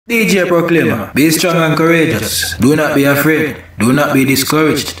DJ Proclaima, be strong and courageous. Do not be afraid. Do not be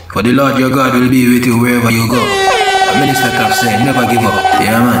discouraged. For the Lord your God will be with you wherever you go. A minister kept saying, never give up.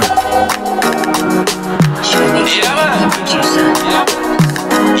 Yeah, man. Yeah, man.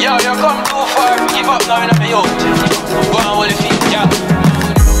 Yo, you come too far. Give up now in my youth. Go on, hold the feet, yeah.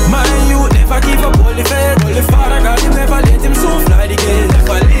 My youth never give up, holy faith. Holy Father God, you never let him soon fly the gate.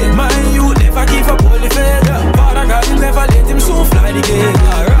 Never let. My youth never give up, holy faith. Father God, you never let him soon fly the gate.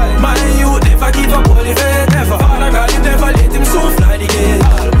 Alright. My youth never give up, holy faith. Never. Father God, you never let him soon fly the gate.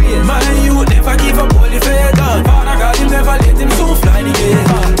 Always. My youth never give up, holy faith. Father God, you never let him soon fly the gate.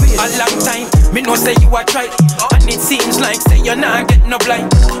 Always. A long time, me know say you are try, and it seems like say you're not getting no blind.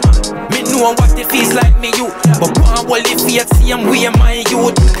 Me know what it feels like me you, but go on hold the faith, same way my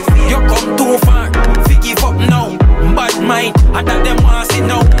youth. You come too far, fi give up now. Bad mind, and that them want see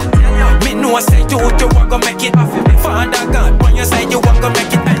now. Me know say you want to make it. Father God, on your side you want to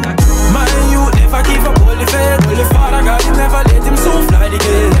make it. My youth never give up, holy faith. Holy Father God, you never let him soon fly the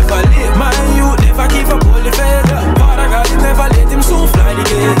gate. Never let. My youth never give up, holy faith. Father God, you never let him soon fly the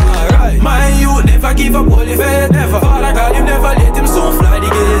gate. Alright. My youth never give up, holy faith. Never. Father God, you never let him soon fly the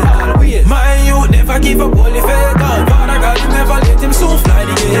gate. Always. My youth never give up, holy faith. Father God, you never let him soon fly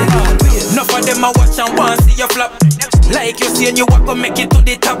the gate. Always. Enough of them a watch and want see you flop. Like you saying you want to make it to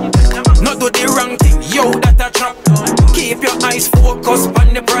the top. Not do the wrong thing, yo, that a trap. Keep your eyes focused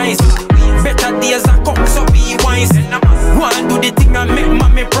on the prize. Better days are come, so be wise. Want do the thing and make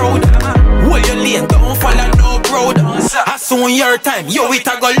mommy proud. Hold your lane, don't follow no road. As soon your time, yo, it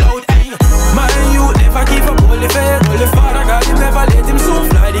a go loud. My youth never give up, holy faith. Holy Father God, you never let him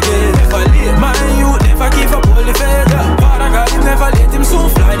soon fly the gate. Never let. My youth never give up, holy faith. Father God, you never let him soon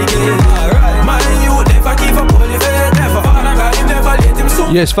fly the gate. Alright. My youth never give up, holy faith. Never. Father God, you never let him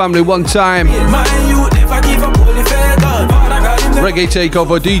soon. Yes, family, one time. My youth never give up, holy faith. Father God, you never. Reggae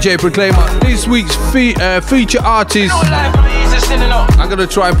Takeover, DJ Proclaima. This week's feature artist, I'm gonna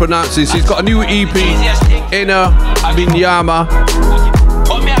try and pronounce this. He's got a new EP, Inner Binyama.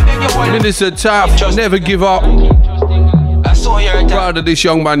 Minister Tap, never give up. Proud of this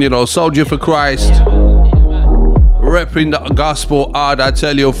young man, you know, soldier for Christ. Repping the gospel hard, I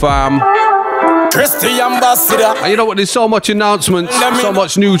tell you, fam. And you know what, there's so much announcements, so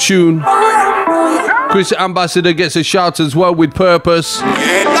much new tune. Chris Ambassador gets a shout as well with purpose. Me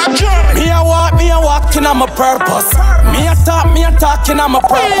a walking on my purpose. Me a talking on my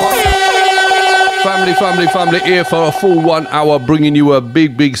purpose. Family, here for a full 1 hour, bringing you a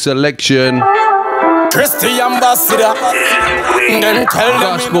big selection. Ambassador.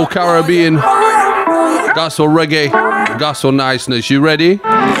 Gospel Caribbean, gospel reggae, gospel niceness. You ready?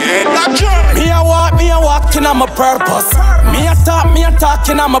 Me a walking on my purpose. Me a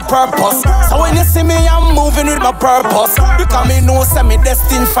talking on my purpose. So when you see me, I'm moving with my purpose. Because me know say me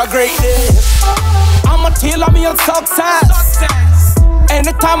destined for great days. I'm a tailor me on success.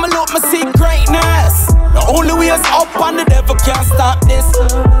 Anytime I look, me see greatness. The only way is up and the devil can't stop this.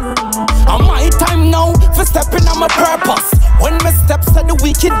 And my time now for stepping on my purpose. When my steps to the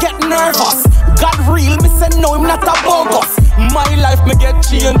wicked get nervous. God real, me say no, I'm not a bogus. My life me get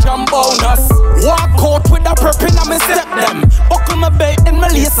change and bonus. Walk out with a purpose and me step them. Buckle my belt and me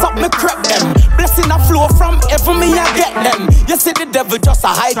lace up me crep them. Blessing a flow from heaven me I get them. You see the devil just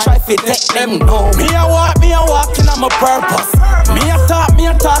a high try to take them. No, me a walking on my purpose. Me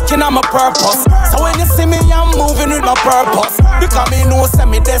a talking on my purpose. So when you see me I'm moving with my purpose. Because me know say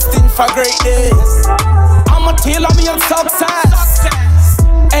me destined for great days. I'm a tailor me on success.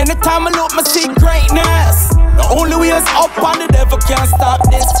 Anytime I look, me see greatness. The only way is up and the devil can't stop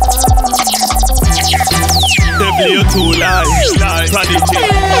this. Devil, you too lie. Prodigy,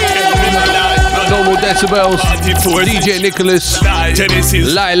 No more decibels. DJ Nicholas,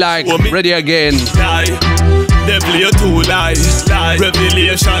 Genesis, Lilac, ready again. Devil, you too lie.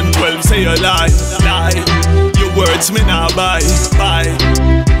 Revelation 12 say you lie. Your words me now buy.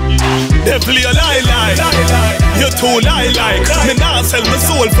 Devil, you lie. You too lie. Me now sell my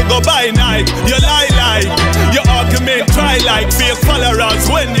soul for go buy night. You lie. Your argument try like. Fake followers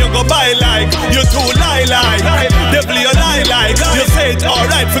when you go buy like. You too lie. Devil, you lie. You say it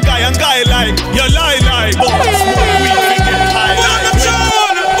alright for guy and guy like. You lie. Boy, smoke weed we get high like.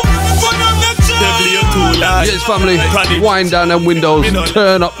 Devil, you too lie. Yes, family, wind down them windows,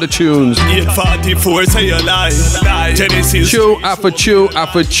 turn up the tunes. 844 say you lie. Genesis, Chew after tune.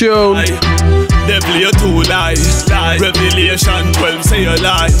 Devil, you too lie. Revelation 12 say you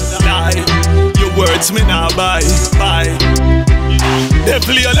lie. Your words me now buy.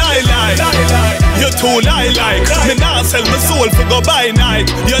 Devil you lie like, you too lie like. Me nah sell my soul for go buy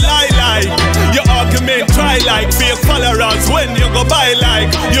Nike. You lie like, your argument try like. Fake followers when you go buy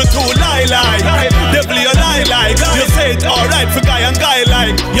like. You too lie like, devil you lie like. You say it alright for guy and guy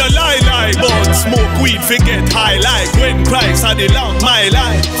like. You lie like, but smoke weed forget high like. When Christ had the lamb my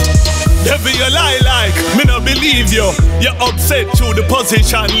life. Devil you lie like, me no believe you. You're upset through the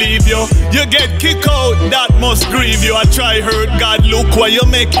position leave you. You get kicked out, that must grieve you. I try hurt God, look what you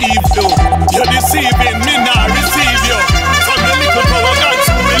make Eve do. You're deceiving, me not receive you. From the little power God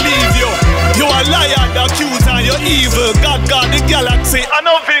to believe you. You a liar, the accuser, you're evil. God the galaxy, I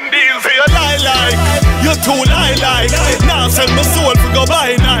know Vin Diesel. You lie like, you too lie like. Now sell my soul for go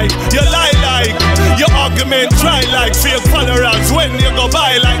buy Nike. You lie like, your argument try like. Fake followers when you go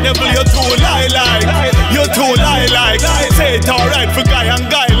buy like. Devil you too lie like, you too lie like. Say it alright for guy and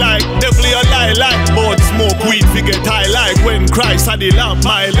guy like. Devil you lie like, but smoke weed forget high like. When Christ had the lamp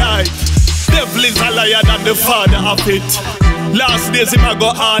my life. Devil is a liar than the father of it. Last days him a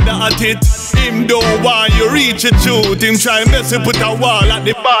go harder at it. Him don't want you reach the truth. Him try mess you put a wall at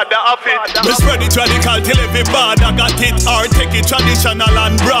the border of it. Me spread it radical till every border got it. Or take it traditional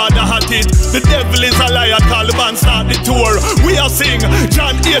and broader at it. The devil is a liar, call the band start the tour. We are sing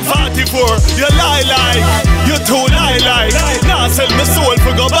John 8:44. You lie like, you too lie like. Now sell my soul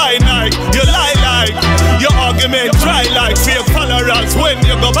for go buy Nike. You lie like, your argument try like. Fake followers when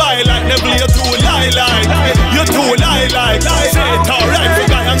you go buy like. Devil you too lie like, you too lie like. Say it alright for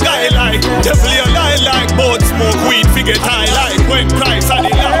guy and guy like. Devil you lie like, but smoke weed forget high like. When Christ had the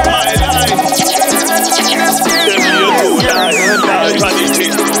lamp my life. Devil you too lie,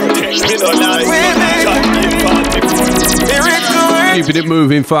 take me no lie. Keeping it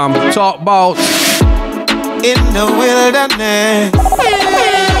moving, fam. Talk about in the wilderness.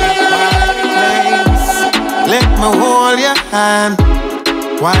 Let me hold your hand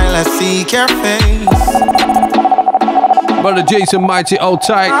while I seek your face. Brother Jason, mighty old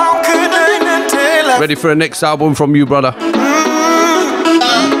tight. Ready for the next album from you, brother. Your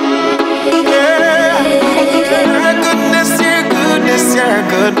goodness, your goodness, your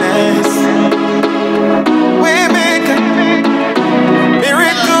goodness. We make a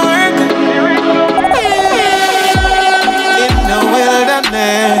miracle work in the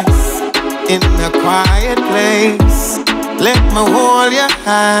wilderness, in the quiet place. Let me hold your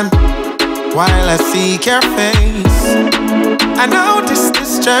hand while I seek your face. I notice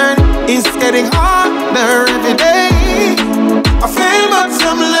this journey is getting harder every day. I feel but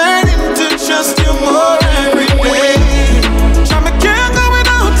I'm learning to trust you more every day. Try me can't go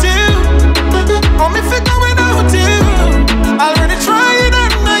without you. Want me fit go without you. Already tried it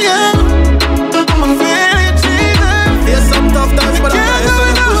on my own. I'm feeling Jesus. There's some tough times, but can't go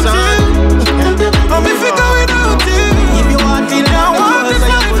without you. Want me fit go without you. If you want it, I want this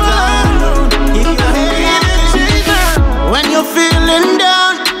life alone. When you're feeling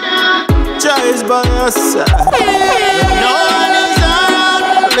down, just by your side. When no one is around,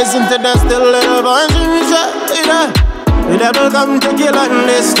 listen to the still little voice you say. The devil come take you on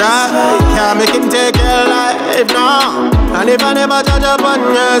this stride. Can't make him take your life, no. And if I never touch up on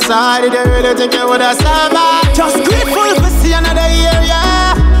your side, they really think you would have survived. Just grateful to see another year,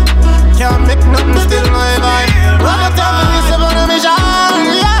 yeah. Can't make nothing still my vibe. Run up to me, step on a mission,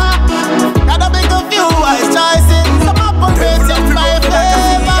 yeah. Gotta make a few wise choices.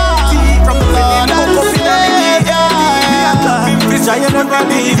 You never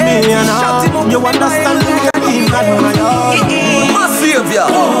leave me, you know. You understand me, you got my own. my savior,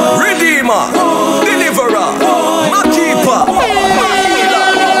 redeemer, deliverer, my keeper, my healer,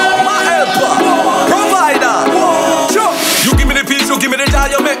 my helper, provider. Sure. You give me the peace, you give me the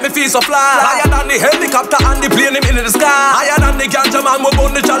joy, you make me feel so fly. Higher than the helicopter and the plane, him in the sky. Higher than the ganja man, we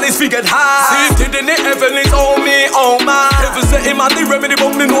burn the chalice, we get high. Seated in the heavens, oh me, oh my. Heaven say him and the remedy,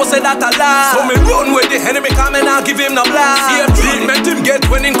 but me know say that a lie. So me run with the enemy, come and I give him the blast. Same treatment him get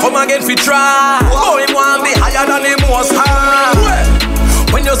when him come again fi try. Oh, him want me higher than the most high.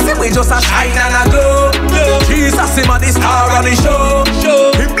 When you see me just a shine and a glow, Jesus him a the star of the show.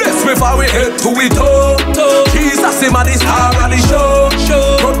 He bless me for we head to we toe. Jesus him a the star of the show.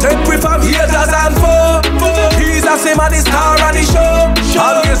 Protect me from haters and foe. Jesus him a the star of the show.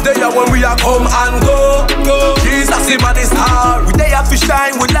 Always there when we are come and go. Jesus him a the star. We there to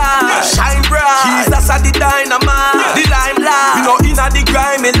shine with light, shine bright. Jesus a the dynamite, the limelight. We know inna the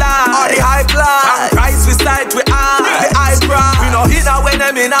grimy light or the high class. And Christ we sight we are the high price. We know inna when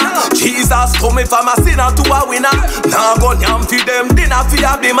them inna. Jesus coming from a sinner to a winner. Now go yam feed them dinner for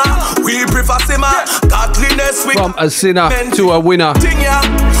a bimmer. We prefer simmer godliness we from a sinner to a winner.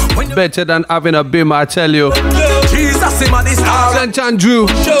 Better than having a bimmer, I tell you. Jesus him a the star. St. Andrew.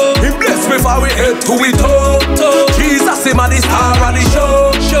 He bless me for we head to it toe. Jesus him a the star of the show.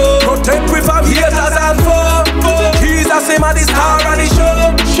 Protect me from haters and foe. Jesus him a the star of the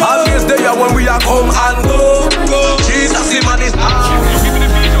show. Always there when we are come and go. Jesus him a the star.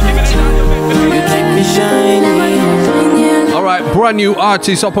 You keep me shining. Alright, brand new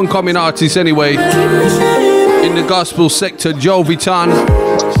artist, up and coming artist anyway. In the gospel sector, Joe Vitan.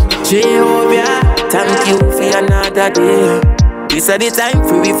 Jehovah, thank you for another day. This is the time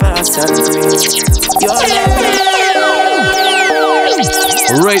for we fast and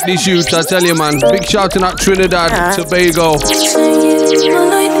pray. Rate this youth, I tell you, man. Big shouting out Trinidad, Tobago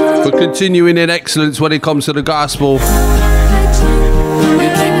for continuing in excellence when it comes to the gospel.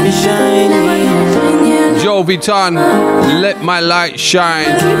 Joe Vitan, let my light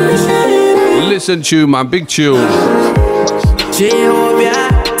shine. Listen to you, man. Big tune. Jehovah,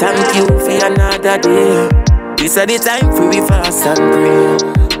 thank you for another day. This is the time for we fast and pray.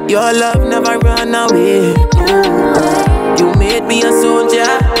 Your love never run away. You made me a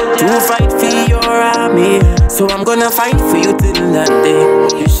soldier to fight for your army. So I'm gonna fight for you till that day.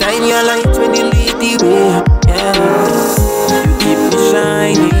 You shine your light when you lead the way. Yeah. You keep me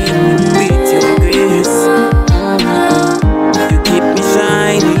shining with your grace. You keep me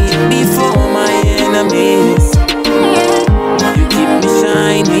shining before my enemies. You keep me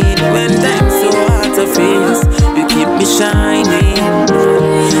shining when time's so hard to face. You keep me shining.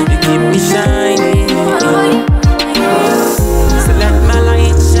 You keep me shining. So let my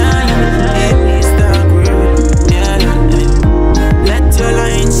light shine in this dark world. Yeah. Let your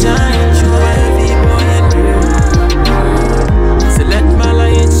light shine through every boy and girl. So let my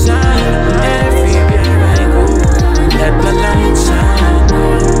light shine everywhere I go. Let my light shine.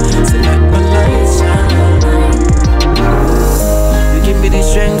 So let my light shine. You give me the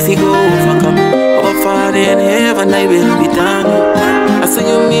strength to go overcome. Our Father in heaven, I will be done. I say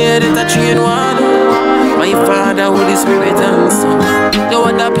you made it a 3-in-1. My Father, Holy Spirit and Son. No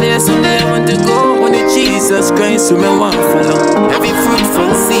other place only I want to go. Only Jesus Christ who me want follow. Every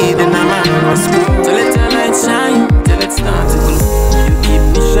fruitful seed in a man must grow. So let your light shine till it starts to glow. You keep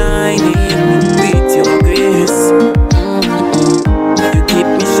me shining with your grace. You keep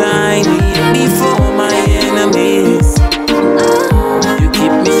me shining before my enemies. You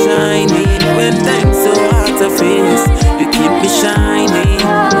keep me shining when time's so hard to face. You keep me shining.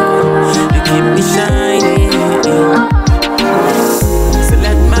 You keep me shining. So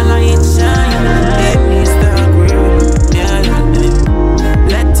let my light shine in this dark world. Yeah.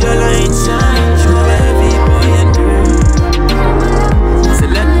 Let your light shine through every boy and girl. So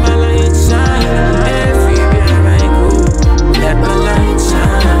let my light shine everywhere I go. Let my light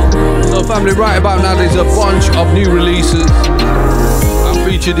shine. So family, right about now there's a bunch of new releases I'm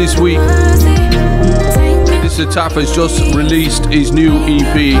featured this week. Mr. Taff has just released his new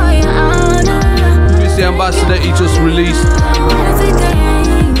EP. Chris the Ambassador, he just released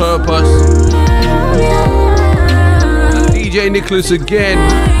Purpose. And DJ Nicholas again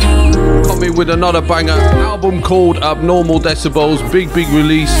coming with another banger. Album called Abnormal Decibels. Big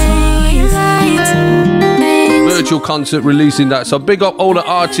release. Virtual concert releasing that. So big up all the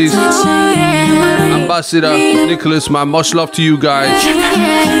artists. Ambassador, Nicholas, man. Much love to you guys.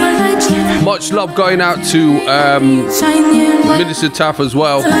 Much love going out to Minister Taff as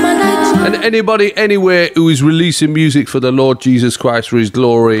well. And anybody, anywhere who is releasing music for the Lord Jesus Christ for his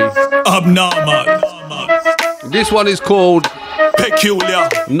glory. Abnormal. This one is called Peculiar.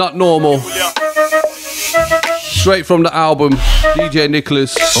 Not Normal. Straight from the album, DJ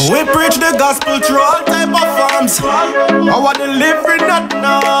Nicholas. We preach the gospel through all type of forms. Our delivery not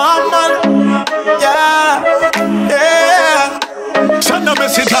normal. Yeah. Send a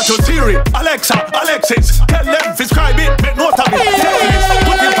message to Siri, Alexa, Alexis. Tell them, subscribe it, make note of it.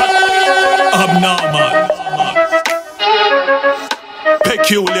 Put it on. Abnormal.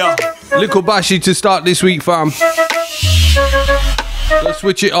 Peculiar. Little Bashy to start this week, fam. Let's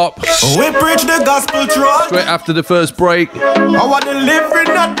switch it up. We preach the gospel through all. Straight after the first break. Our delivery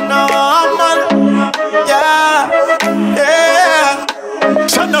not normal. Yeah.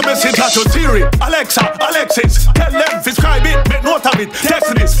 Send a message to Siri, Alexa, Alexis. Tell them, subscribe it, make note of it.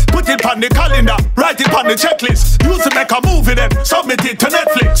 Text this, put it on the calendar, write it on the checklist. Use to make a movie then, submit it to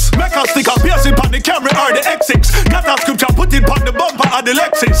Netflix. Make a sticker, pierce it on the camera or the X6. Get a scripture, put it on the bumper or the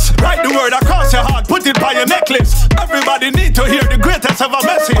Lexus. Write the word across your heart, put it by your necklace. Everybody need to hear the greatest ever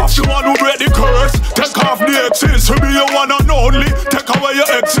message. Of the one who break the curse, take off the X's. To be your one and only, take away your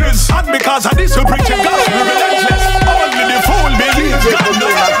X's. And because of this, we preach the gospel relentless. Only the fool believes God.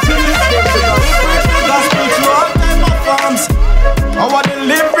 Gospel to all type of forms. Our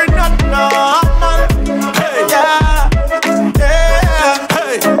delivery not normal. Hey, yeah.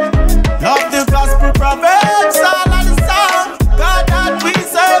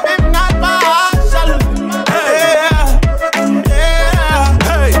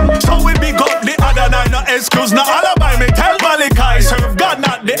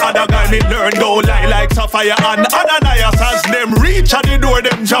 me learn go lie like Sapphire and Ananias. As them reach at the door,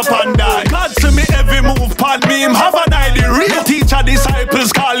 them jump and die. God see me every move pan me, him have an idea. Real teacher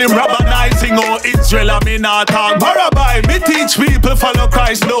disciples call him rabbinizing. Oh Israel, I me not talk Barabai. Me teach people follow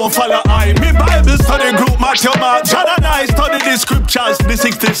Christ, don't follow I. Me Bible study group, Matthew, Mark, John and I study the scriptures, the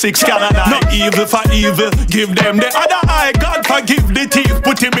 66 Canada. No evil for evil, give them the other eye. God forgive the thief,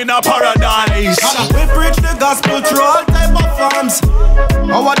 put him in a paradise. We preach the gospel through all type of forms.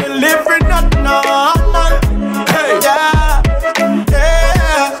 Our delivery not normal. Hey, Yeah,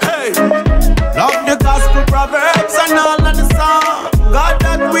 yeah. hey, Love the gospel proverbs and all of the song. God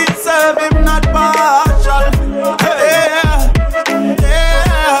that we serve him not partial. Yeah,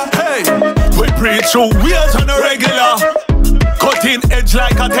 yeah. hey. We preach through wheels on a regular. Cutting edge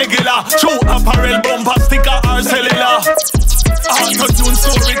like a tequila. True apparel, bumper, sticker or cellular. Auto-tune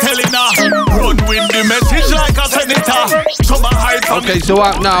storytelling. Run with the message like a senator. Okay, so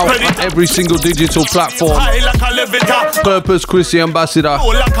out now on every single digital platform. Purpose Chrissy Ambassador.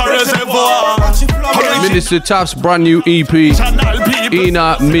 Minister Taft's brand new EP.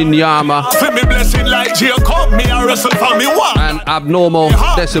 Ina Minyama. And Abnormal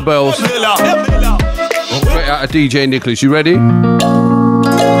Decibels. Straight out of DJ Nicholas. You ready?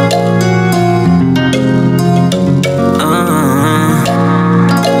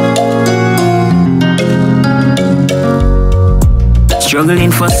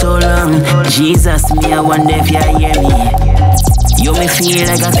 Struggling for so long, Jesus, me, I wonder if you hear me. You me feel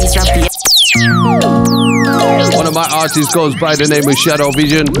like a piece of paper. One of my artists goes by the name of Shadow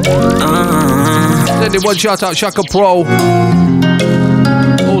Vision. Sending one shout out, Shaka Pro.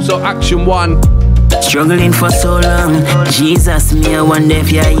 Also Action One. Struggling for so long, Jesus, me, I wonder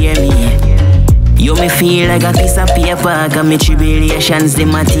if you hear me. You me feel like a piece of paper, got me tribulations, they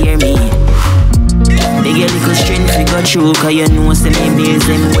might tear me. They get little strength to go through, cause you know some bills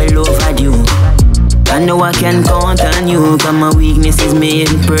them well overdue. I know I can count on you, cause my weakness is made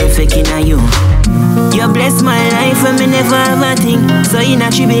perfect in you. You bless my life and me never have a thing. So in a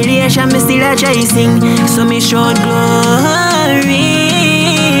tribulation, me still a try sing. So me show glory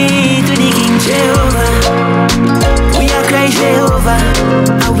to the King Jehovah. We are Christ Jehovah,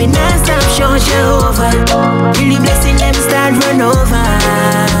 and we not stop show Jehovah. Till the blessing them start run over.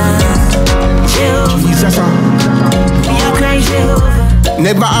 Jesus,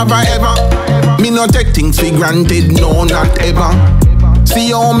 never have I ever. Me no take things for granted, no, not ever.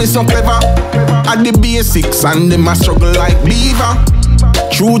 See how me so clever. At the basics and them a struggle like beaver.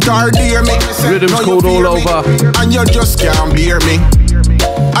 Truth or dare me. Rhythms called all over. And you just can't bear me.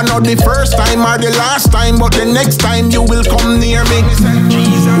 I know the first time or the last time, but the next time you will come near me.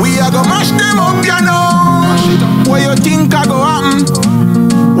 We are gonna mash them up, you know. What you think I go happen?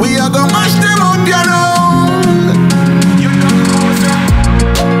 We are gonna mash them up, you know.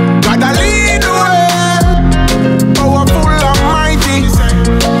 Gotta lead the way, powerful and mighty.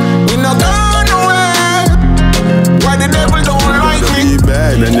 We not gone away. Why the devil don't like me? Be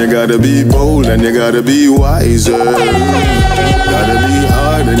bad and you gotta be bold and you gotta be wiser. Gotta be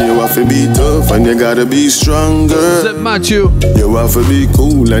hard and you have to be tough and you gotta be stronger. Zip Matthew. You have to be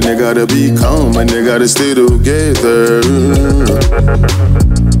cool and you gotta be calm and you gotta stay together.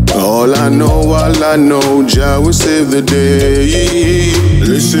 All I know, Jah will save the day.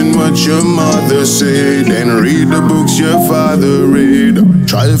 Listen what your mother said, and read the books your father read.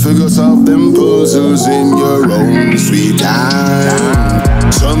 Try to figure out them puzzles in your own sweet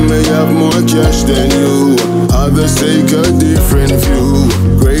time. Some may have more cash than you, others take a different view.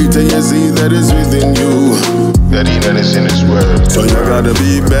 Greater is He that is within you than He that is in this world. So you gotta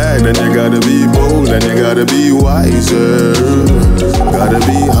be bad, and you gotta be bold, and you gotta be wiser. Gotta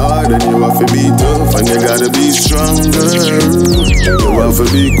be hard, and you have to be tough, and you gotta be stronger. You have to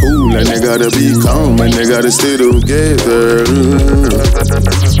be cool, and you gotta be calm, and you gotta stay together.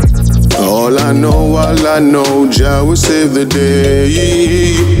 All I know, Jah will save the day.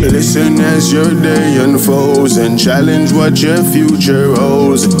 Listen as your day unfolds and challenge what your future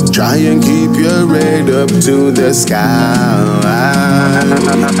holds. Try and keep your head up to the sky.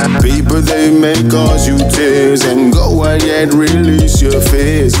 People, they may cause you tears, and go ahead, release your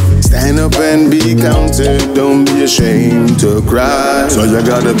fears. Stand up and be counted, don't be ashamed to cry. So you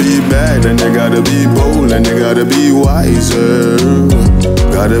gotta be bad, and you gotta be bold, and you gotta be wiser.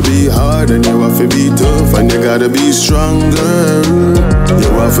 Gotta be hard and you have to be tough and you gotta be stronger. You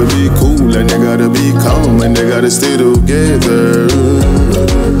have to be cool and you gotta be calm and you gotta stay together.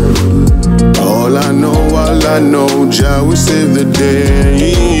 All I know, Jah will save the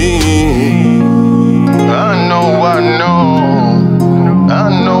day.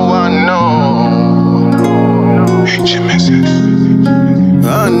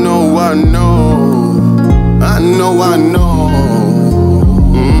 I know. I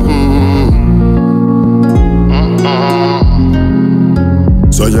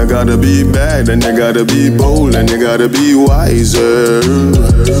So you gotta be bad and you gotta be bold and you gotta be wiser.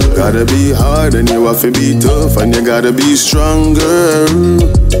 Gotta be hard and you have to be tough and you gotta be stronger.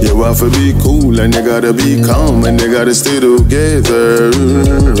 You have to be cool and you gotta be calm and you gotta stay together.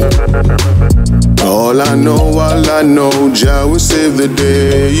 All I know, Jah will save the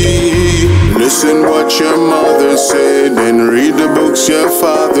day. Listen what your mother said and read the books your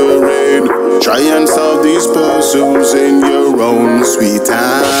father read. Try and solve these puzzles in your own sweet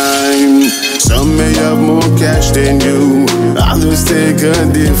time. Some may have more cash than you, others take a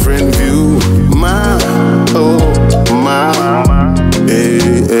different view. My, oh, my, hey,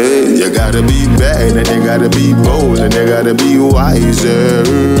 hey. You gotta be bad and you gotta be bold and you gotta be wiser.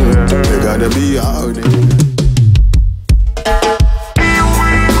 You gotta be hard.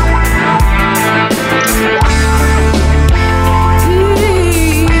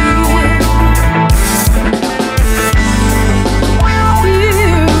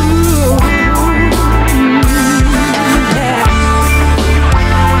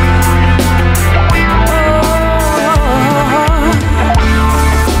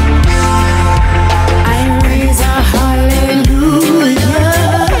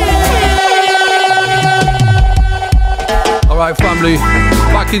 Family,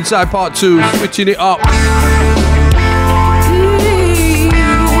 back inside part 2, switching it up.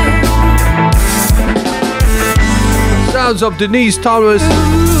 Sounds of Denise Thomas,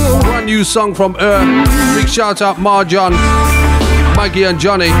 brand new song from her. Big shout out Marjan, Maggie and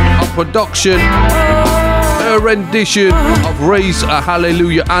Johnny on production. Her rendition of Raise a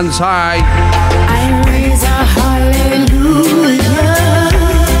Hallelujah, hands high. I raise a hallelujah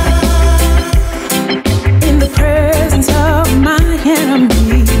in the presence of my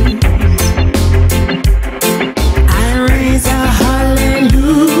enemies. I raise a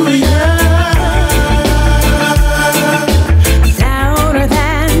hallelujah louder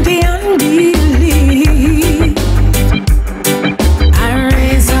than the unbelief. I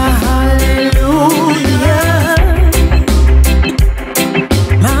raise a hallelujah.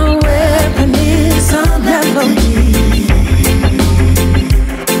 My weapon is a melody.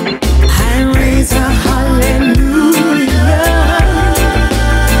 I raise a hallelujah.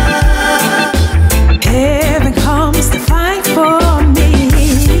 Heaven comes to fight for me.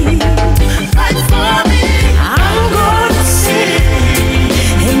 Fight for me. I'm gonna sing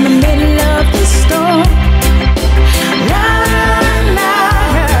in the middle of the storm. Louder,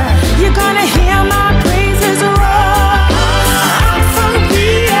 louder, you're gonna hear my praises roar. I'm from the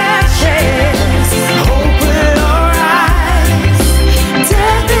ashes, hope will arise.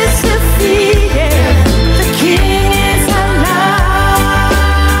 Death is defeated, the King is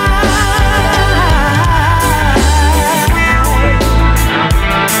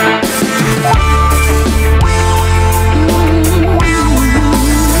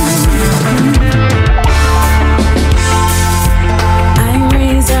I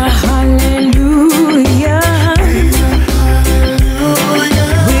raise a hallelujah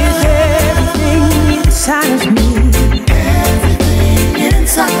with everything inside of me.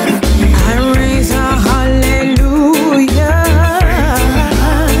 I raise a hallelujah.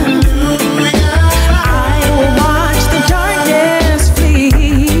 I will watch the darkness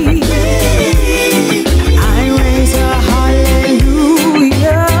flee. I raise a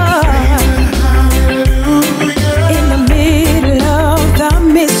hallelujah in the middle of the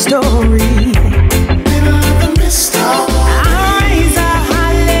mystery. I raise a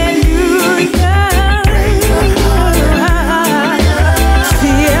hallelujah.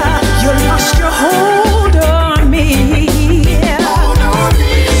 Fear, you lost your hold on me.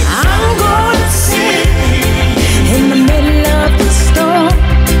 I'm gonna sing in the middle of the storm.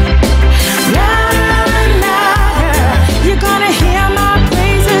 Louder, louder, you're gonna hear my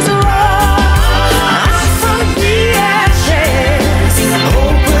praises roar. I'm from the ashes,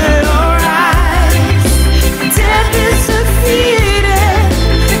 hope will arise. Death is defeated,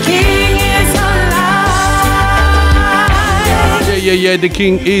 the King is alive. Yeah, the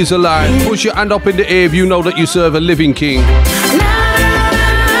King is alive. Push your hand up in the air if you know that you serve a living King.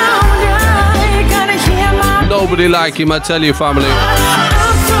 Nobody like him, I tell you, family.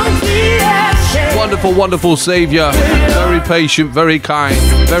 Wonderful, wonderful Savior. Very patient, very kind,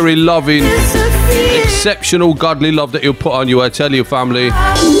 very loving. Exceptional godly love that he'll put on you, I tell you, family.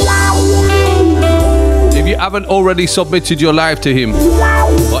 If you haven't already submitted your life to him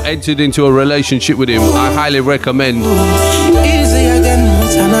or entered into a relationship with him, I highly recommend. Easy again,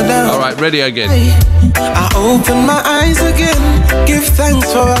 it's another. All right, ready again. I open my eyes again. Give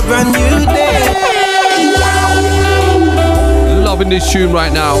thanks for a brand new day. loving this tune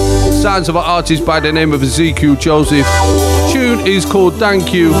right now. Sounds of an artist by the name of Ezekiel Joseph. Tune is called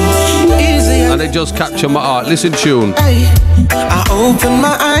Thank You. And it just captured my heart. Listen, tune. I open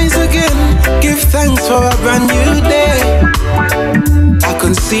my eyes again, give thanks for a brand new day. I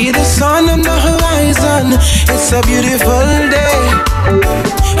can see the sun on the horizon, it's a beautiful day.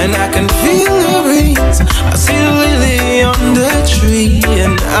 And I can feel the breeze, I see the lily on the tree.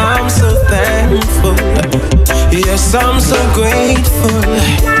 And I'm so thankful, yes, I'm so grateful.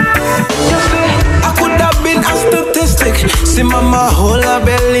 I could have been a statistic, see mama hold her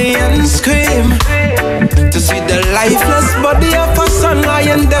belly and scream, to see the lifeless body of a son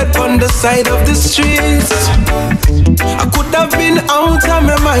lying dead on the side of the streets. I could have been out of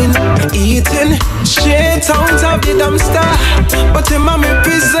my mind, eating straight out of the dumpster, but him and me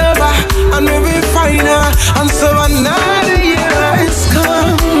preserver and me refiner, and so another year has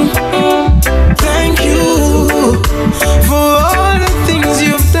come. Thank you for all the things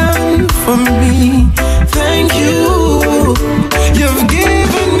you've done for me. Thank you, you've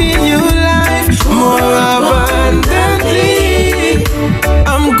given me new life more abundantly.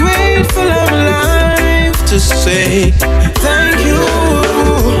 I'm grateful I'm alive to say thank you.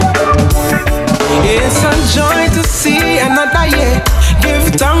 It's a joy to see another year. Give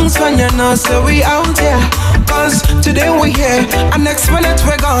thanks when you know so we out here. Cause today we here and next minute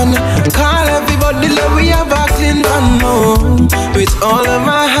we're gone. Call everybody that we have a clean one home. With all of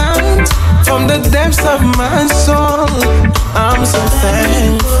my heart, from the depths of my soul, I'm so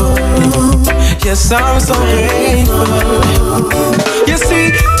thankful. Yes, I'm so grateful. You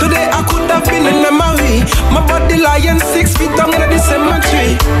see, today I could have been in memory. My body lying 6 feet down in the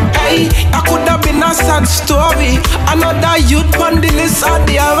cemetery. Hey, I could have been a sad story. Another youth on the list of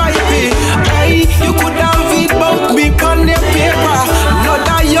the RIP. Hey, you could have read about me on the paper.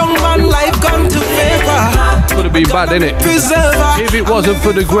 Another young man life gone to vapor. Could have been bad, innit? If it wasn't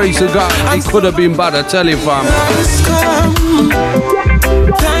for the grace of God, it could have been bad, I tell you, fam.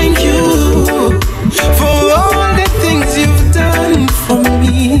 Thank you for all the things you've done for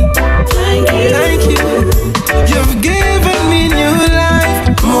me. Thank you. You've given me new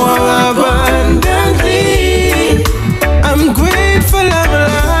life more abundantly. I'm grateful I'm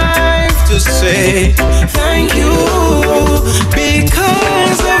alive to say thank you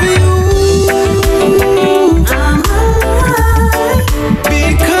because of you. I'm alive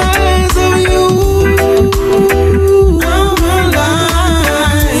because of you. I'm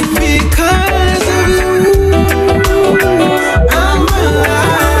alive because of you. I'm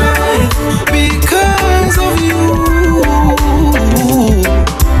alive because of you.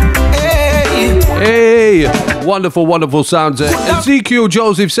 Hey, wonderful, wonderful sounds. Ezekiel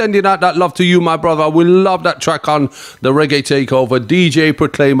Joseph sending out that love to you, my brother. We love that track on the Reggae Takeover. DJ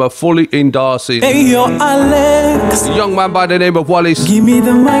Proclaima fully endorsing. Hey, yo, Alex. A young man by the name of Wallace. Give me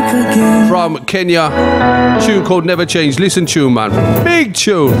the mic again. From Kenya. Tune called Never Change. Listen, tune, man. Big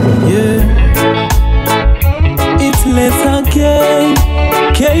tune. Yeah. It's less again.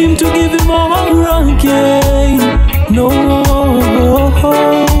 Came to give him all again. No.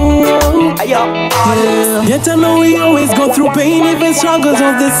 Yeah. Yet I know we always go through pain, even struggles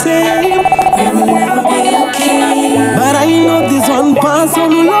of the same. We will never be okay. But I know this one person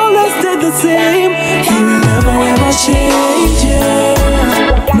will always stay the same. He will never ever change. Yeah.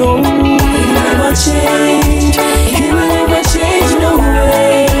 No, he will never change. He will never change. No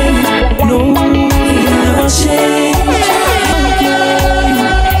way. No, he will never change.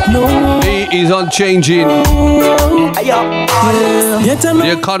 No. He is unchanging.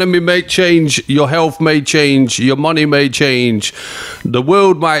 The economy may change, your health may change, your money may change, the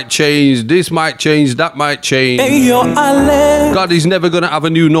world might change, this might change, that might change. God is never going to have a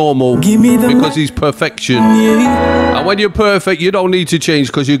new normal because he's perfection. And when you're perfect, you don't need to change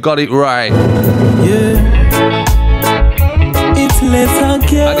because you got it right.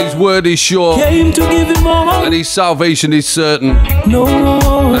 And his word is sure, and his salvation is certain,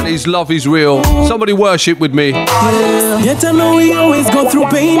 and his love is real. Somebody worship with me. Yet I know we always go through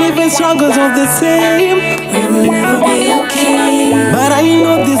pain, even struggles of the same. We will never be okay. But I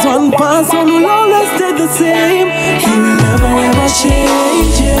know this one person will always stay the same. He will never ever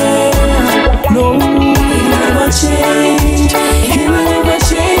change. Yeah. No, he will never change. He will never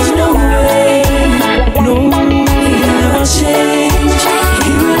change. No way. No, he will never change.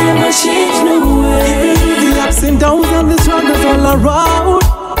 He will never change. No way. The ups and downs and the struggles all around,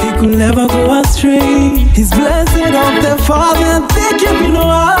 he could never go astray. He's blessed of the Father, there can be no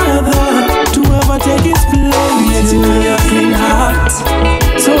other to ever take his place. Creating me a clean heart,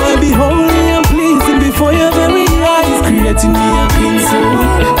 so I be holy and pleasing before your very eyes. Creating me a clean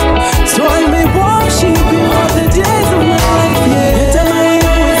soul, so I may worship you all the days of my life. Yeah.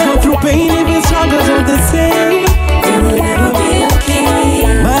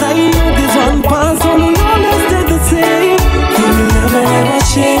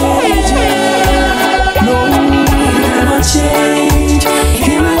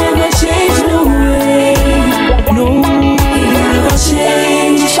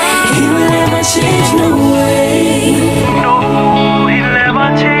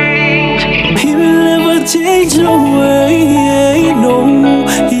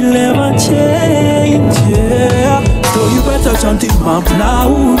 him up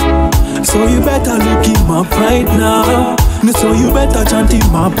now. So you better look him up right now. So you better chant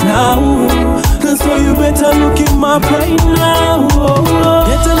him up now. So you better look him up right now.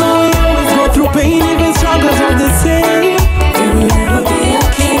 Get to know he always go through pain, even struggles are the same. It will never be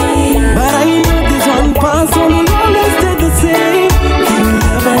okay. But I know this one pass on, he always stay the same. He will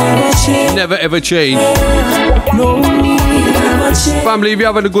never ever change. Never ever change. No, never change. Family, if you're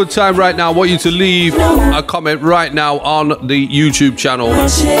having a good time right now, I want you to leave a comment right now on the YouTube channel.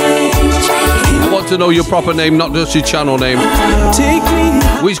 I want to know your proper name, not just your channel name.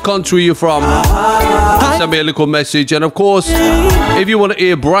 Which country you're from. Send me a little message. And of course, if you want to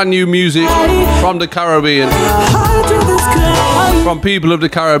hear brand new music from the Caribbean, from people of the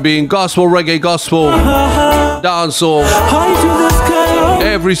Caribbean, gospel, reggae, gospel, dancehall,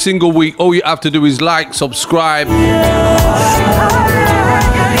 every single week, all you have to do is like, subscribe,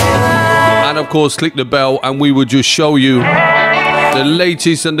 and of course click the bell, and we will just show you the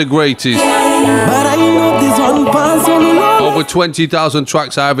latest and the greatest. Over 20,000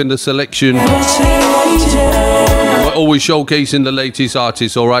 tracks I have in the selection. We're always showcasing the latest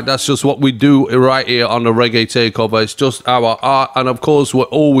artists, alright? That's just what we do right here on the Reggae Takeover. It's just our art, and of course we're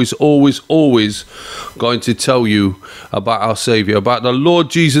always going to tell you about our Saviour, about the Lord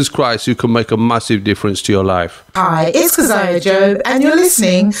Jesus Christ, who can make a massive difference to your life. Hi, it's Keziah Job, and you're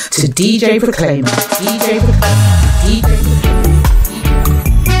listening to DJ Proclaima. DJ Proclaima. DJ Proclaima.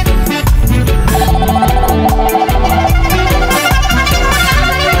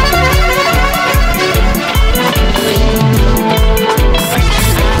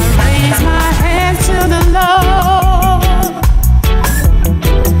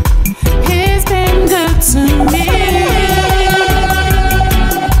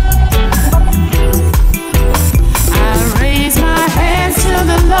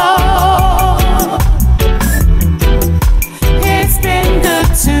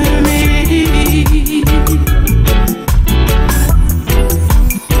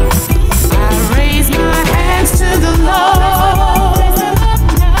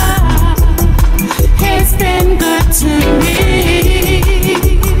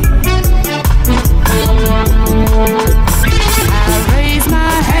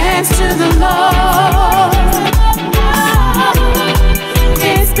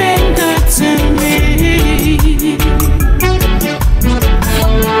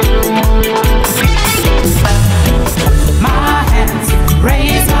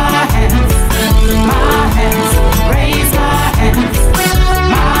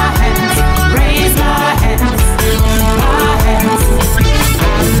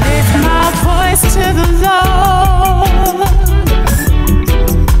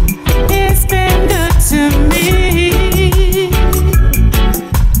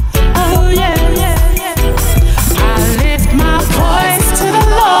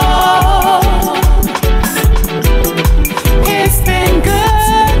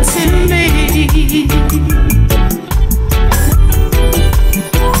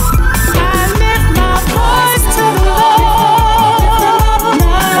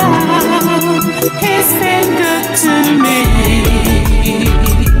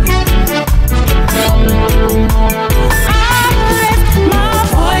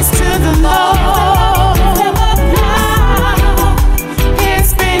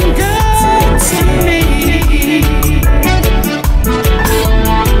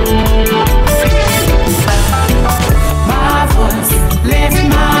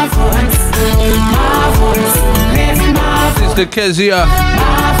 Keziah.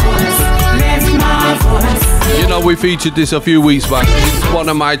 You know, we featured this a few weeks back. It's one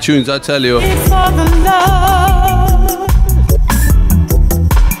of my tunes, I tell you.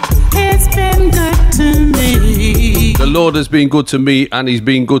 It's been good to me. The Lord has been good to me, and He's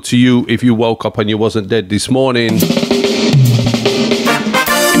been good to you if you woke up and you wasn't dead this morning.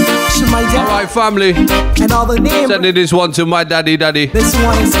 Alright, family. And all the names. Sending this one to my daddy. This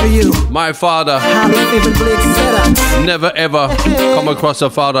one is for you. My father. Never ever come across a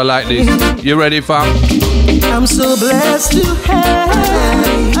father like this. You ready, fam? I'm so blessed to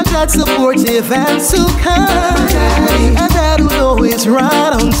have a dad supportive and so kind, a dad who's always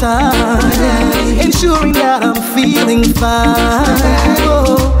right on time, ensuring that I'm feeling fine.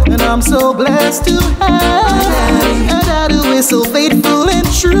 Oh, and I'm so blessed to have a dad who is so faithful and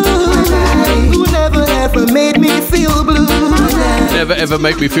true, who never ever made me feel blue. Never ever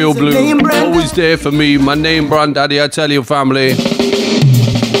make me feel blue. Always there for me. My name brand daddy, I tell you, family.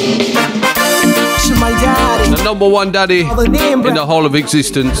 My daddy, the number one daddy in the whole of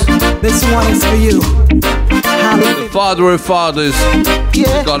existence. This one is for you. The father of fathers,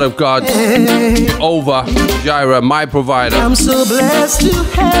 Yeah. God of gods, Jehovah Jireh, my provider. I'm so blessed to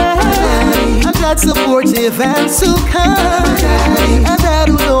have a God supportive and so kind, a dad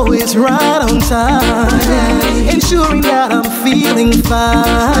who's always right on time, ensuring that I'm feeling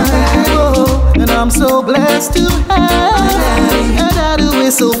fine. Oh, and I'm so blessed to have a dad who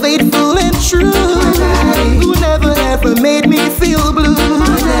is so faithful and true, who never ever made me feel blue.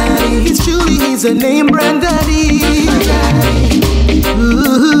 He's a name brand daddy.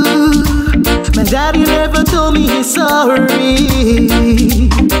 Ooh, my daddy never told me he's sorry.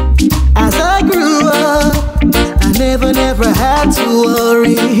 As I grew up, I never had to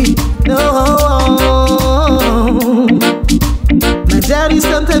worry. No, my daddy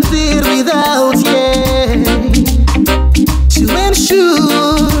sometimes did without, yeah, to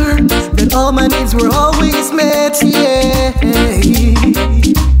ensure that all my needs were always met, yeah.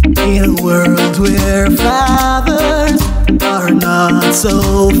 In a world where fathers are not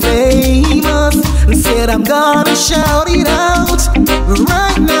so famous, said I'm gonna shout it out.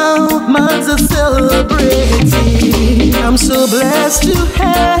 Right now, mine's a celebrity. I'm so blessed to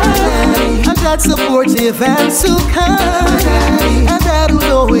have a dad supportive and so kind, a dad who's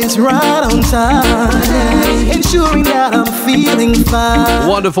always right on time, ensuring that I'm feeling fine.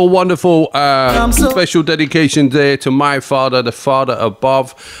 Wonderful, wonderful special dedication there to my father, the Father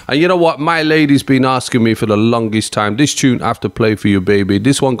above. And you know what? My lady's been asking me for the longest time. This tune I have to play for you, baby.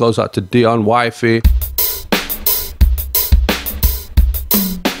 This one goes out to Dion Wifey.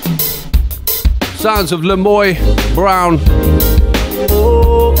 Sounds of Lemoy Brown.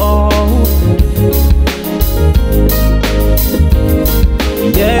 Oh, oh.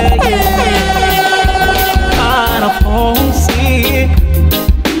 Yeah, yeah. Kind of homesick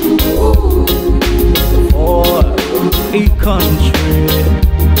for a country,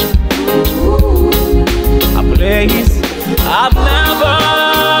 a place I've never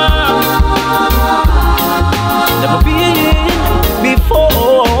been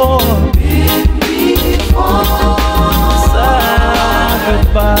before.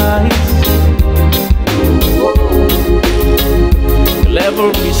 Sacrifice will ever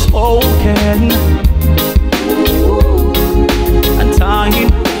be spoken, and time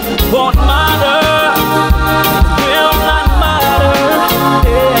won't matter. It will not matter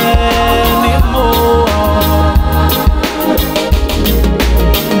anymore.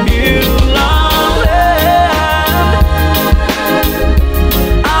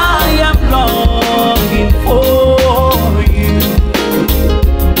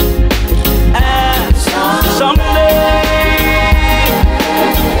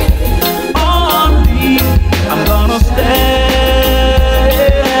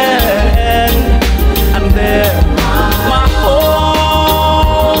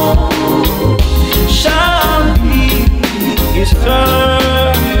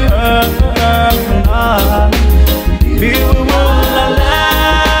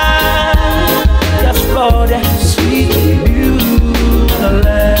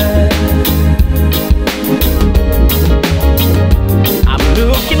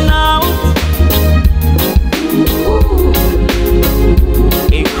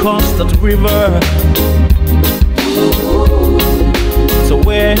 Constant river to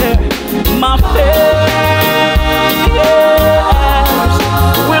where my prayers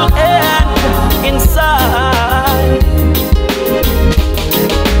will end inside.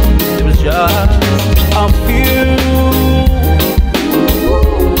 It was just a few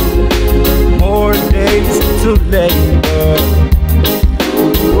more days to labor,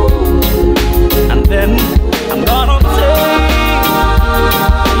 and then I'm gonna take.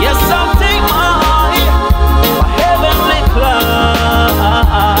 Yes, I'll take my heavenly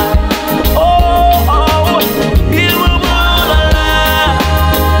climb. Oh, oh, he will rule the land.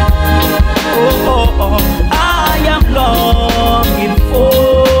 Oh, oh, oh, I am longing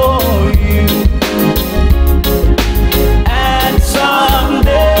for you. And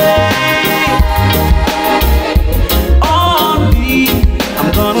someday on me, I'm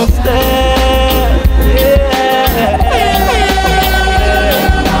gonna stand. Yeah.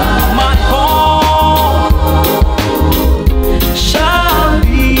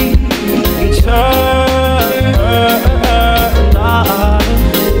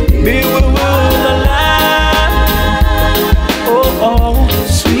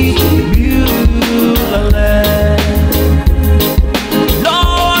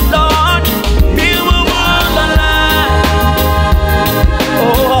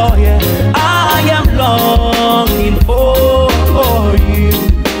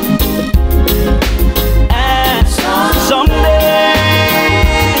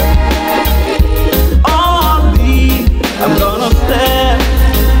 I'm gonna stand.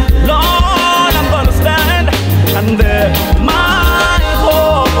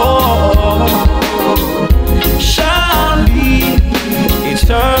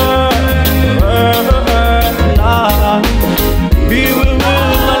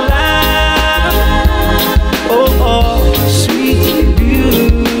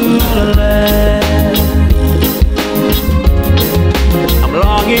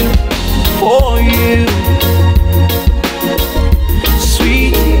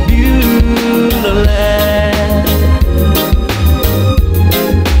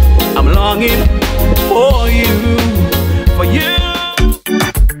 longing for you, for you.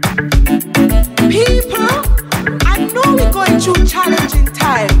 People, I know we're going through challenging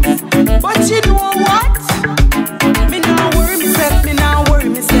times, but you know what? Me now worry myself, me now worry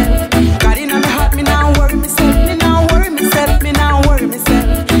myself. God in my heart, me now worry myself, me now worry myself, me now worry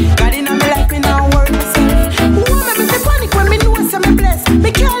myself. God in my life, me now worry myself. Who am I to panic when me know I'm blessed?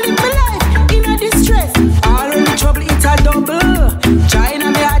 Me can't live my life in a distress. All when me trouble, it's a double. Joy in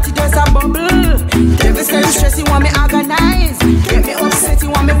my heart, it does a bubble. Devil send stress, you want me agonize. Get me upset, you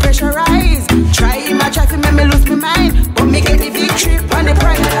want me pressurize. Try to make me lose my mind, but me get the victory on the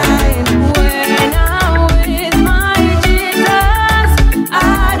pride line. When I'm with my Jesus,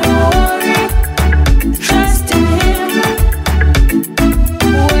 I don't worry, trust in Him.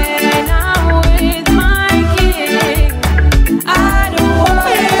 When I'm with my King, I don't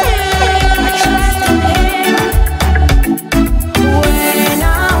worry, I trust in Him. When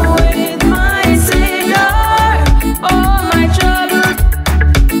I'm with my Savior, all my troubles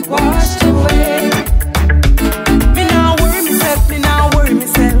washed away.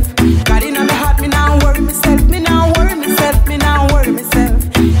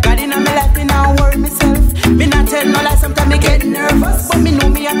 Sometimes me get nervous, but me know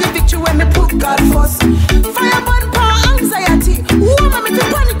me have the victory when me put God first. Fire burn power, anxiety. Who am I to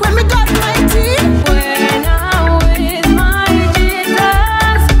panic when me God mighty? When I'm with my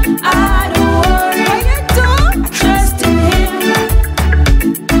Jesus, I don't worry, I trust in Him.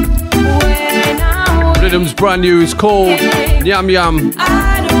 When I'm Rhythm's brand new, it's called Yam Yam.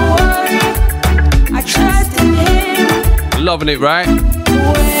 I don't worry, I trust in Him. Loving it, right?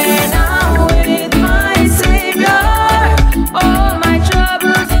 When I'm with my Savior, all my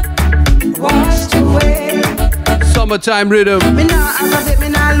troubles washed away. Summertime rhythm. Me nah aggravate, me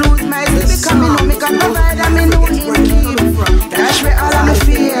nah lose my sleep, because me know me got provide and me know Him keep. Dash away all of my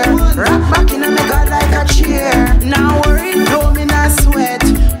fear, rock back in me God like a chair. Now worry, no me nah sweat.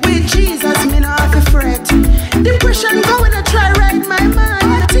 With Jesus me nah have to fret. Depression go when I try ride my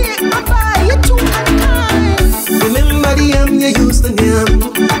mind. I take my body, you too unkind. Remember the yam you used to yam.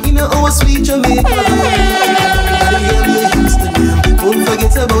 You know our sweet Jamaica. Don't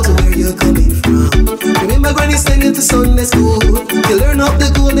forget about where you're coming from. Remember granny singing to Sunday school. You learn up the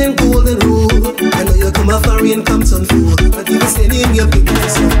golden rule. I know you come off a rain, come some fool, but you sending your people to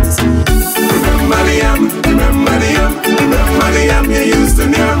Sunday school. Remember the yam, remember the yam, remember the yam you used to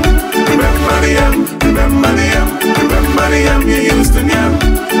yam. Remember the yam, remember the yam, remember the yam you used to yam.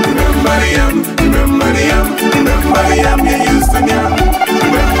 Remember the yam, remember the yam, remember the yam you used to yam.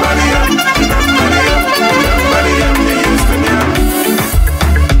 Remember the yam, remember the yam, remember the yam you used to yam.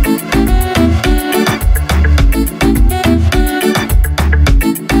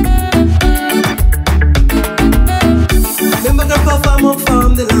 Remember Grandpa farm up from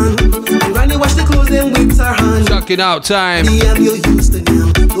the land, and Granny wash the clothes and whips her hand. Chucking out time. The yam you used to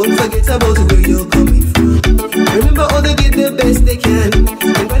yam. Don't forget about where you're coming from. Remember how they did the best they can,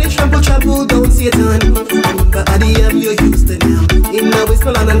 and when they trample down Satan. Remember how the yam you used to yam. In now it's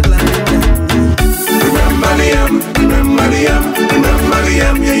Milan and climbing. Remember the yam, remember the yam, remember the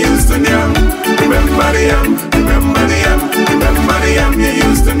yam you used to yam. Remember the yam, remember the yam, remember the yam you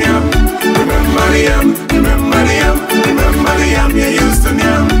used to yam. Remember the yam, remember the yam, remember the yam you used to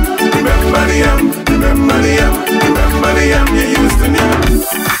yam. Remember the yam, remember the yam, remember the yam you used to yam.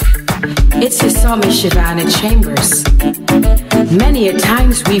 It's his psalm Shivana Chambers. Many a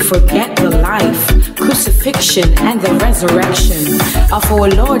times we forget the life, crucifixion and the resurrection of our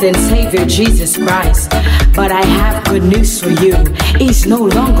Lord and Savior Jesus Christ. But I have good news for you. He's no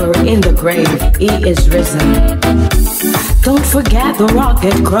longer in the grave. He is risen. Don't forget the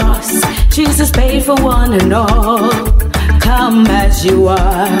rugged cross. Jesus paid for one and all. Come as you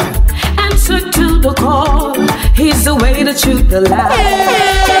are. Answer to the call. He's the way, the truth, the life.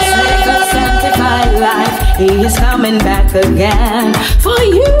 Just live a sanctified life. He is coming back again. For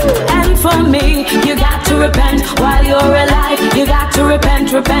you and for me. You got to repent while you're alive. You got to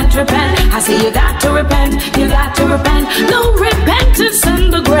repent, repent, repent. I say you got to repent. You got to repent. No repentance in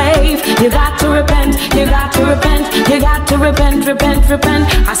the grave. You got to repent. You got to repent. You got to repent, repent, repent.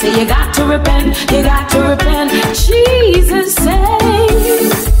 I say you got to repent. You got to repent. Jesus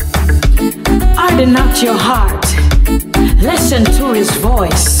says, harden not your heart. Listen to his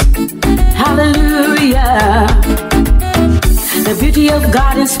voice. Hallelujah. The beauty of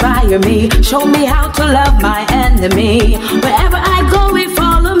God inspire me. Show me how to love my enemy. Wherever I go, he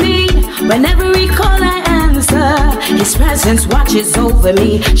follow me. Whenever he call, I answer. His presence watches over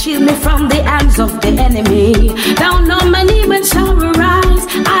me. Shield me from the hands of the enemy. Down on my knee when sorrow rise,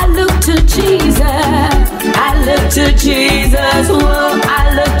 I look to Jesus. I look to Jesus. Whoa,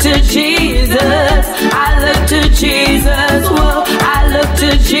 I look to Jesus.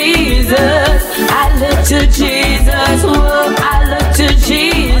 to Jesus. Whoa, I look to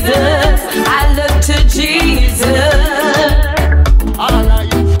Jesus. I look to Jesus.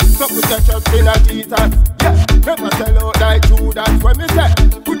 Alright, so put your trust in a Jesus. Yeah, never tell out like Judas. When me say,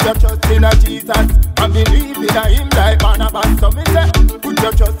 put your trust in a Jesus and believe in a him like Barnabas. So me say, put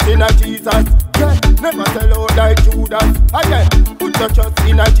your trust in a Jesus. Yeah, never tell out like Judas. Again, put your trust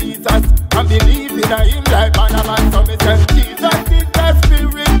in a Jesus and believe in a him like Barnabas. So me say, Jesus is the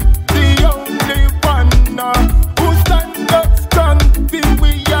Spirit, the only one who stand up strong. Be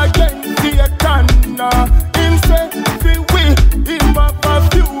we against Satan. Him say, be we, him have a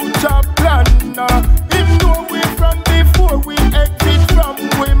future plan. Him know we from before we exit from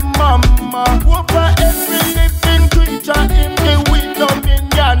we mama. Over every living creature, him the we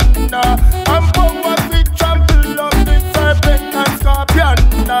dominion. And power we trample on the serpent and scorpion.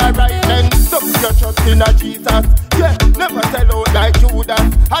 Right then, so put your trust in a Jesus. Yeah, never tell out like Judas.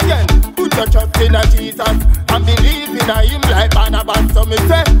 Again, put your trust in a Jesus and believe in a him like Barnabas. So me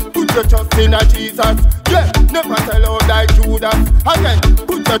say, put your trust in a Jesus. Yeah, never tell out like Judas. Again,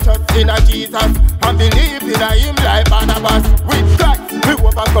 put your trust in a Jesus and believe in a him like Barnabas. With Christ, we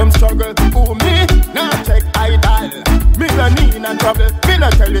overcome struggle. Who me? Now check idol. Me no need no trouble. Me no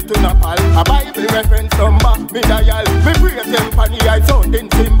tell it to no pal. A Bible reference number, me dial. Me praise him for the eye sounding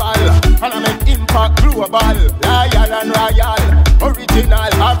symbol. And I make impact global. Loyal and royal.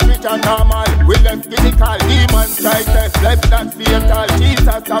 Original, African normal. We left physical. Demons try test. Left that fatal. Jesus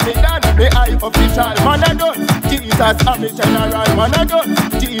and me done. Me eye official. Man I done. Jesus and me general. Man I done.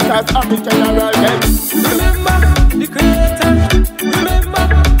 Jesus and me general. Then remember the Creator. Remember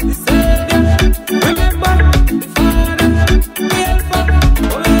the Savior. Remember the Father. The Alpha,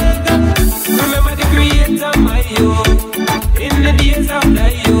 Omega. Remember the Creator, my youth. In the days of thy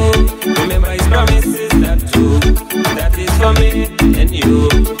youth. Remember His promises that too. That is for me and you.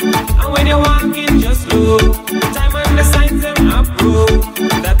 And when you're walking, just look. The time and the signs them approve.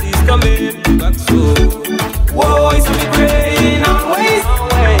 That is coming back soon. Whoa, it's me praying always.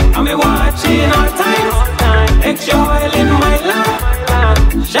 I'm watching all times. Extra oil in my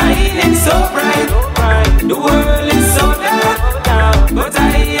lamp, shining so bright. The world is so dark, but I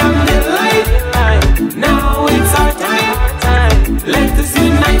am the light. Now it's our time. Let us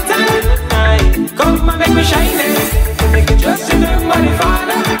unite and come and make me shine it. Just remember the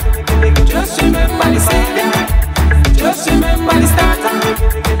Father. Just remember the Savior. Just remember the starter.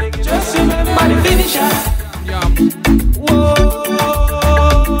 Just remember the finisher. Whoa.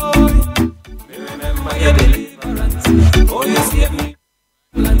 Remember your deliverance. Oh, you save me.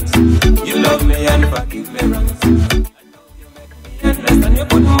 You love me and forgive me wrongs. I know you make me endless and you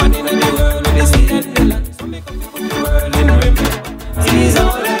put money in the world with the sea and the land. So make up you put the world in remembrance. He's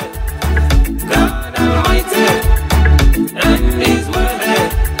holy, God Almighty, and He's worthy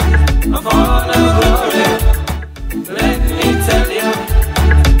of all the glory. Let me tell you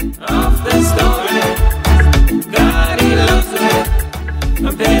of the story. God, He loves me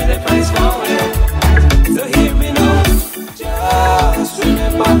and paid the price for it. So hear me now. Just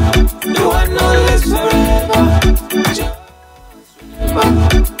remember, the one who lives forever. Just remember,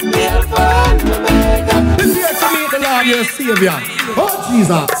 the Alpha and Omega. Prepare to meet the Lord your Savior. Oh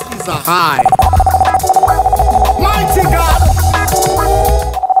Jesus, Jesus, hi. Mighty God.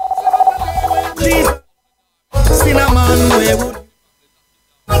 Jesus, cinnamon, where would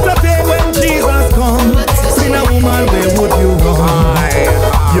what a day when Jesus come? Sinner woman, where would you run?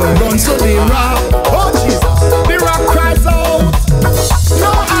 You run to the rock. Oh Jesus, the rock cries out.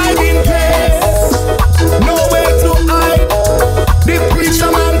 No hiding place, nowhere to hide. The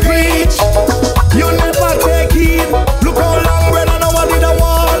preacher man preach, you never take heed. Look how long brother nobody the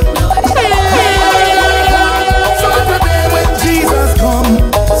wall. So today when Jesus come,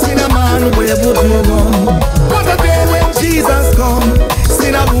 sinner man, where would you run? What a day when Jesus come?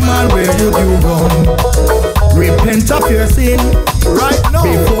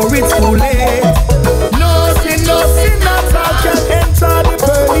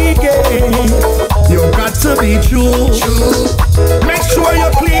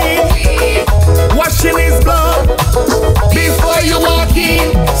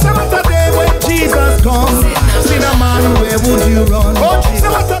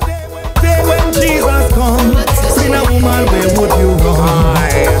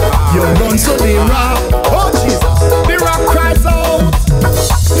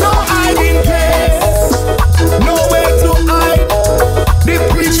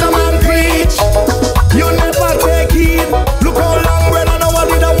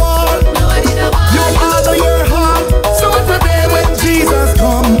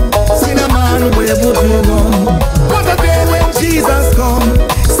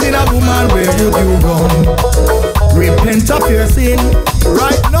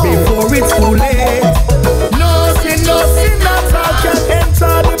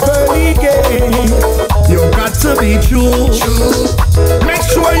 be true. Make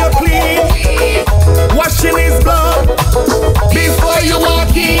sure you're clean, washing his blood before you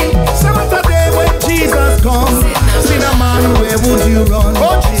walk in. Saturday when Jesus comes, sinner man, where would you run?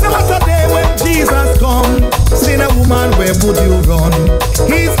 Saturday when Jesus comes, sinner woman, where would you run?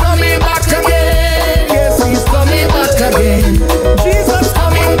 He's coming back again. Yes, he's coming back again. Jesus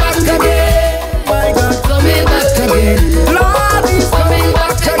coming back again. My God, coming back again. Lord, he's coming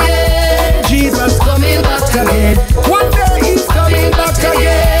back again. Jesus coming back again. One day he's coming back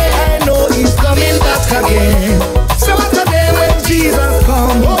again. I know he's coming back again. Saturday when Jesus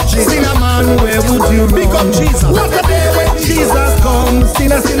comes, sinner man, where would you run? Pick up Jesus. What a day when Jesus comes,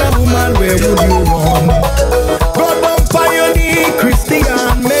 sinner woman, where would you run? God don't pioneer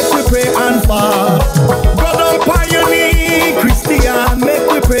Christian, make we pray and fast. God don't pioneer Christian, make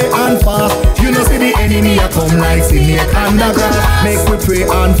we pray and fast. You know see the enemy a come like snake under grass, make we pray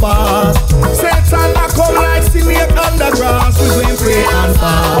and fast. Satan a come like snake under grass, we go and pray and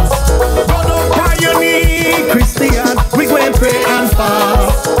fast. God don't pioneer Christian, we go and pray and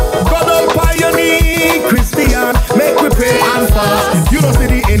fast. God don't pioneer Christian, make we pray and fast. You know see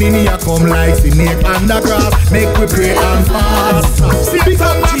the enemy a come like snake under grass, make we pray and fast. See the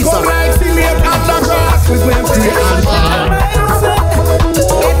Satan a come like snake under grass, we go and pray and fast.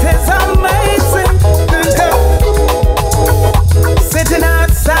 It is amazing. Sitting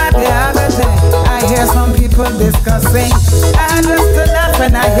outside the other day, I hear some people discussing. I just laugh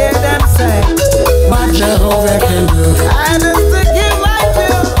when I hear them say, what Jehovah can do. I just give my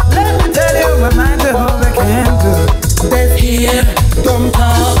due. Let me tell you what my Jehovah can do. Deaf hear, dumb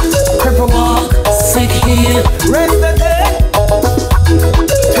talk, cripple walk, sick heal, raise the dead.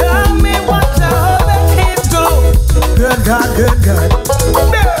 Tell me what Jehovah can do. Good God, good God.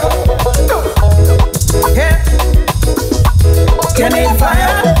 Yeah. You need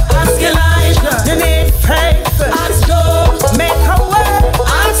fire, ask Elijah. You need faith, ask Job. Make a way,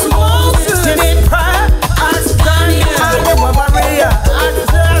 ask Moses. You need prayer, ask Daniel. Are you a warrior? Ask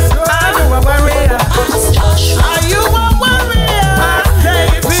Joshua. Are you a warrior? Ask Joshua. Are you a warrior? Ask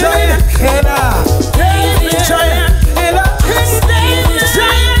David. Giant killer. David. Giant killer. David.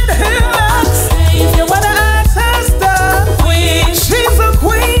 Giant killer. Ask David. You wanna ask Esther? Queen. She's a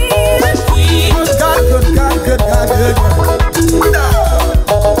queen. Queen. Good God, good God, good God, good God.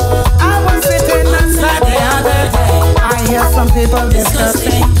 I was sitting outside the other day. I hear some people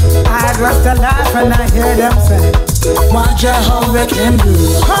discussing. I just laugh and I hear them say, what Jehovah can do.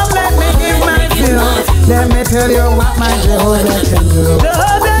 Come let me give my view. Let me tell you what my Jehovah can do.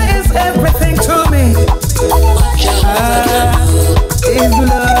 Jehovah is everything to me. His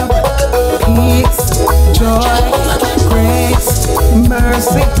love, peace, joy, grace,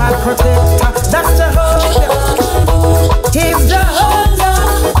 mercy, my protector. That's Jehovah. He's Jehovah,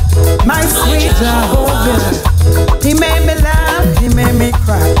 my sweet Jehovah. He made me laugh, he made me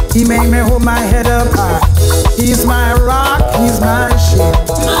cry, he made me hold my head up high. He's my rock, he's my shield.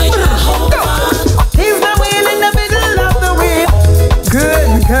 He's the wheel in the middle of the wheel.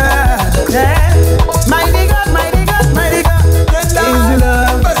 Good God, yeah. Mighty God, mighty God, mighty God. His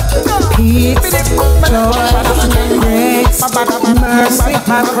love, peace, joy, grace, mercy,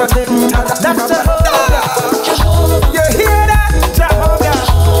 my protector. That's Jehovah. You hear that, Jehovah?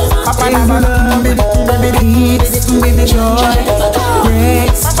 His love, peace, joy,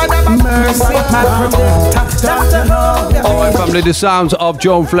 grace, mercy, my protector. That's Jehovah. Alright, family, the sounds of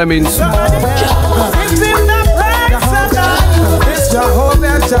John Fleming. It's in the place of God. It's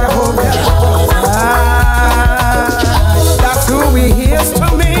Jehovah, Jehovah. That's who he is to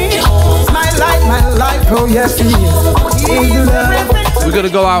me. My life, oh yes he is. We're gonna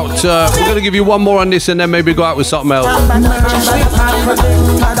go out. We're gonna give you one more on this, and then maybe go out with something else.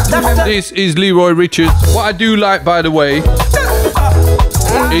 This is Leroy Richards. What I do like, by the way,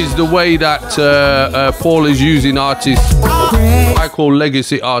 is the way that Paul is using artists. I call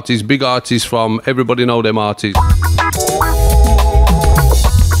legacy artists, big artists from Everybody Know Them artists.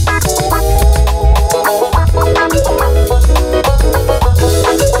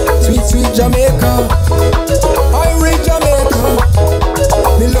 Sweet, sweet Jamaica, Irish Jamaica,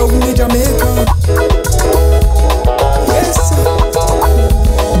 me love me Jamaica. Yes,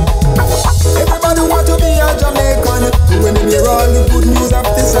 everybody want to be a Jamaican. When they hear all the good news of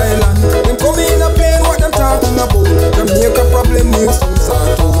this island, them come in a plane what them talking about. Jamaica problem will soon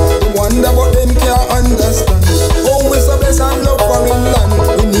start out. They wonder what them can't understand.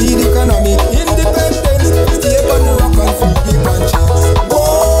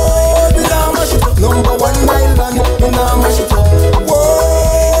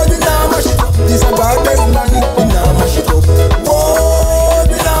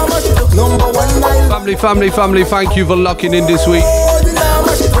 Family, thank you for locking in this week.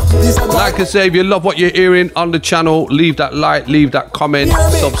 Like I say, if you love what you're hearing on the channel, leave that like, leave that comment,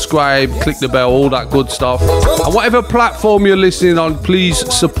 subscribe, click the bell, all that good stuff. And whatever platform you're listening on, please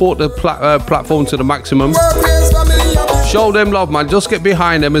support the platform to the maximum. Show them love, man. Just get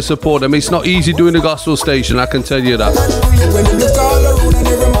behind them and support them. It's not easy doing the gospel station, I can tell you that.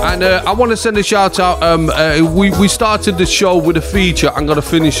 And I want to send a shout out. We started the show with a feature. I'm going to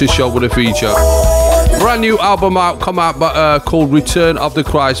finish the show with a feature. Brand new album come out called Return of the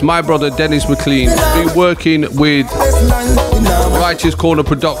Christ. My brother Dennis McLean been working with Righteous Corner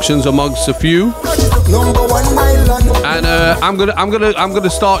Productions amongst a few. And I'm gonna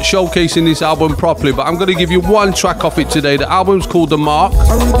start showcasing this album properly, but I'm gonna give you one track off it today. The album's called The Mark.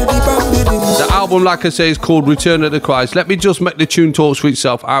 The album, like I say, is called Return of the Christ. Let me just make the tune talk for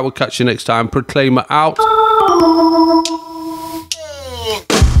itself. I will catch you next time. Proclaima out.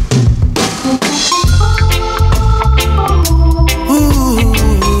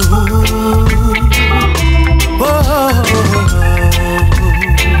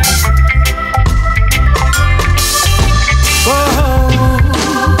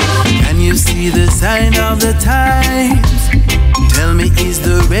 Sign of the times. Tell me, is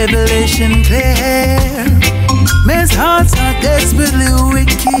the revelation clear? Men's hearts are desperately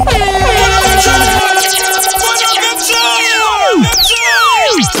wicked.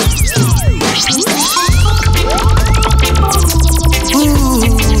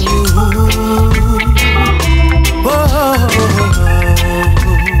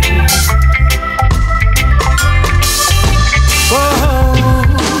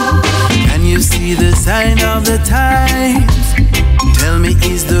 The sign of the times. Tell me,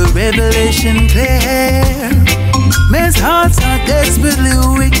 is the revelation clear? Men's hearts are desperately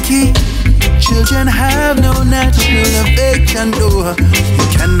wicked. Children have no natural affection. No, you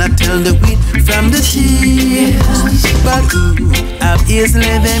cannot tell the wheat from the tears. But who have ears,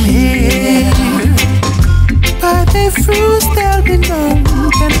 let them hear. By their fruits they'll be known.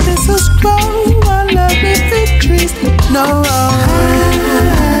 Can thistles grow or lovely victories? No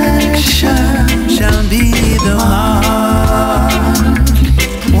action shall be the mark.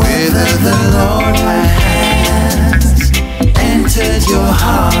 Whether the Lord has entered your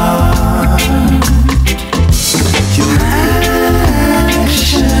heart, your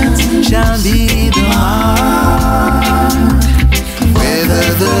actions shall be the mark. Whether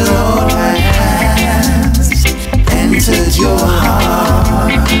the Lord has entered your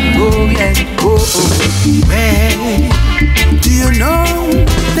heart. Oh yes, oh. Well, do you know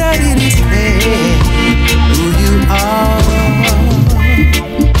that it is clear who you are?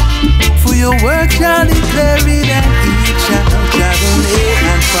 For your work shall declare it, and each shall travel near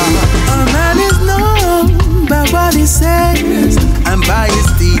and far. A man is known by what he says, and by his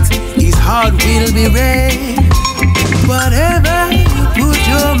deeds his heart will be raised. Whatever you put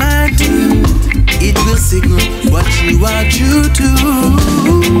your mind to, it will signal what you are true to.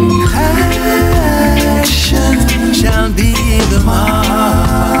 Action shall be the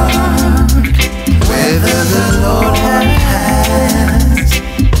mark. Whether the Lord has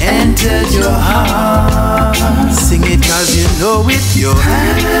entered your heart. Sing it 'cause you know it. Your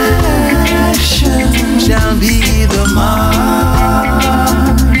action shall be the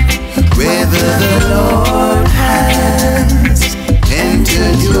mark. Whether the Lord has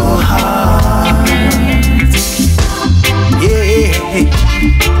entered your heart. Yeah,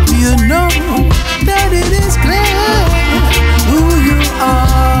 do you know that it is clear who you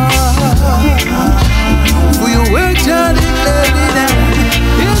are? For your work shall declare it, and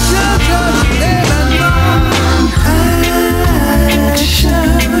it shall travel near and far.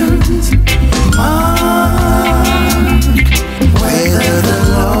 Actions mark whether the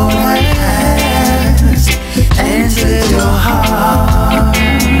Lord has entered your heart.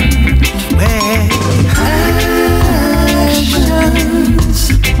 Where actions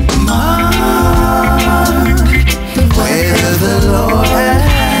mark whether the Lord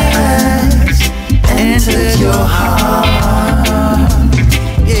has entered your heart.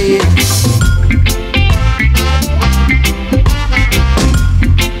 Yeah.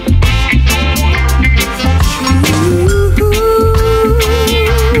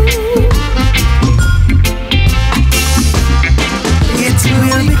 It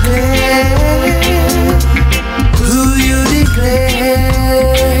will be clear who you declare.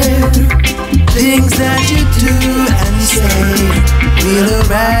 Things that you do and say will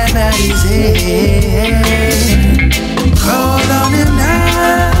arrive at his head. Call on him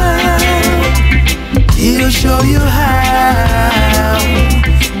now, he'll show you how.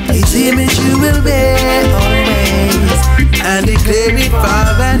 His image you will bear always, and declare it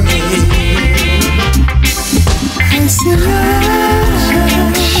far and near. your love.